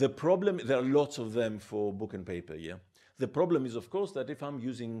 The problem, there are lots of them for book and paper, yeah? The problem is, of course, that if I'm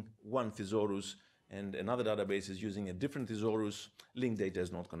using one thesaurus and another database is using a different thesaurus, linked data is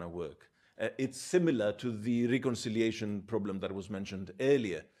not going to work. It's similar to the reconciliation problem that was mentioned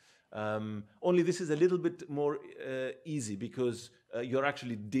earlier. Only this is a little bit more easy because you're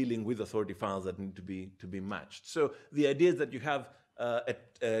actually dealing with authority files that need to be matched. So the idea is that you have a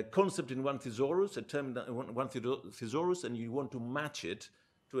concept in one thesaurus, a term in one thesaurus, and you want to match it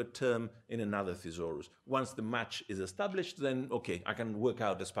to a term in another thesaurus. Once the match is established, then okay, I can work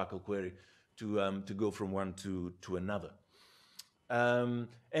out a Sparkle query to go from one to another.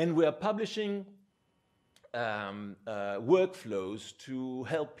 And we are publishing workflows to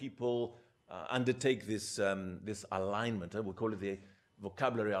help people undertake this alignment. We call it the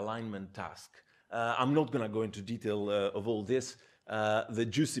vocabulary alignment task. I'm not going to go into detail of all this. The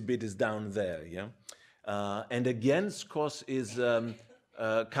juicy bit is down there. Yeah, and again, SCOS is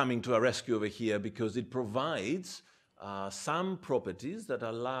coming to our rescue over here because it provides some properties that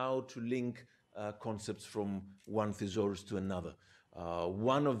allow to link concepts from one thesaurus to another.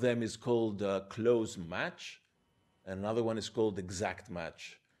 One of them is called close match. Another one is called exact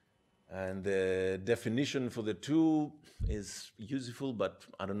match. And the definition for the two is useful, but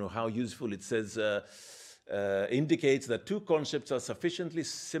I don't know how useful. It says, indicates that two concepts are sufficiently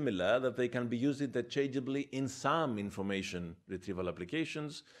similar that they can be used interchangeably in some information retrieval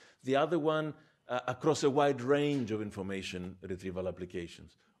applications. The other one, across a wide range of information retrieval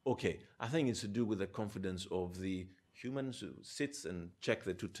applications. Okay, I think it's to do with the confidence of the humans who sits and check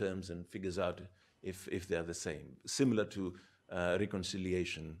the two terms and figures out if they're the same, similar to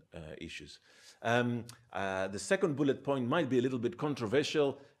reconciliation issues. The second bullet point might be a little bit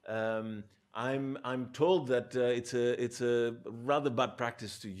controversial. I'm told that it's a rather bad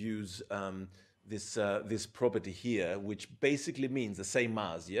practice to use this property here, which basically means the same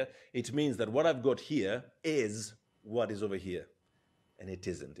as, yeah? It means that what I've got here is what is over here. And it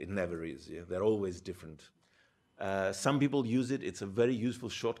isn't. It never is. Yeah? They're always different. Some people use it. It's a very useful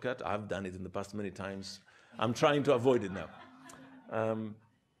shortcut. I've done it in the past many times. I'm trying to avoid it now.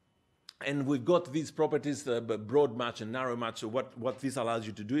 And we've got these properties, broad match and narrow match. So what this allows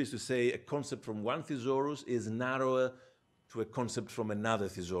you to do is to say a concept from one thesaurus is narrower to a concept from another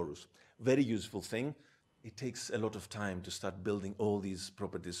thesaurus. Very useful thing. It takes a lot of time to start building all these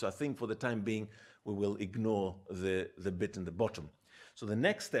properties. So I think for the time being, we will ignore the bit in the bottom. So the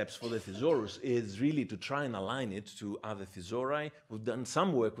next steps for the thesaurus is really to try and align it to other thesauri. We've done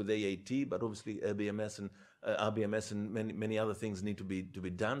some work with AAT, but obviously RBMS and many other things need to be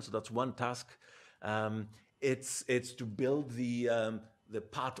done. So that's one task. It's to build the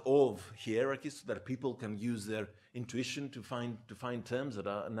part of hierarchies so that people can use their intuition to find terms that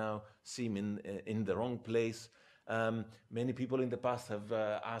are now seem in the wrong place. Many people in the past have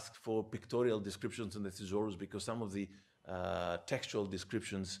asked for pictorial descriptions in the thesaurus because some of the textual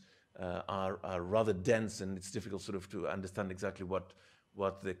descriptions are rather dense, and it's difficult sort of to understand exactly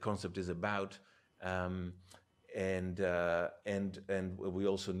what the concept is about. And we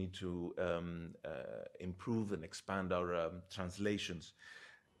also need to improve and expand our translations.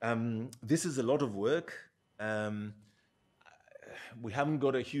 This is a lot of work. We haven't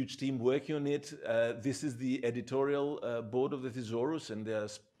got a huge team working on it. This is the editorial board of the Thesaurus, and they're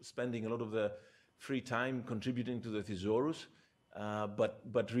spending a lot of the free time contributing to the Thesaurus.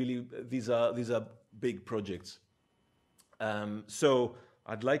 But really, these are big projects. So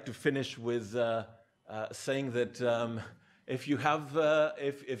I'd like to finish with saying that if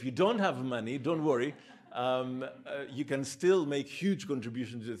you don't have money, don't worry. You can still make huge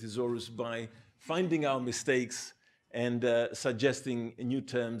contributions to the Thesaurus by finding our mistakes and suggesting new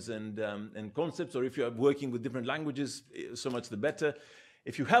terms and concepts. Or if you are working with different languages, so much the better.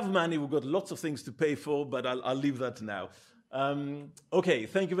 If you have money, we've got lots of things to pay for, but I'll leave that now. Okay,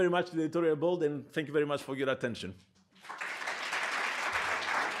 thank you very much to the editorial board, and thank you very much for your attention.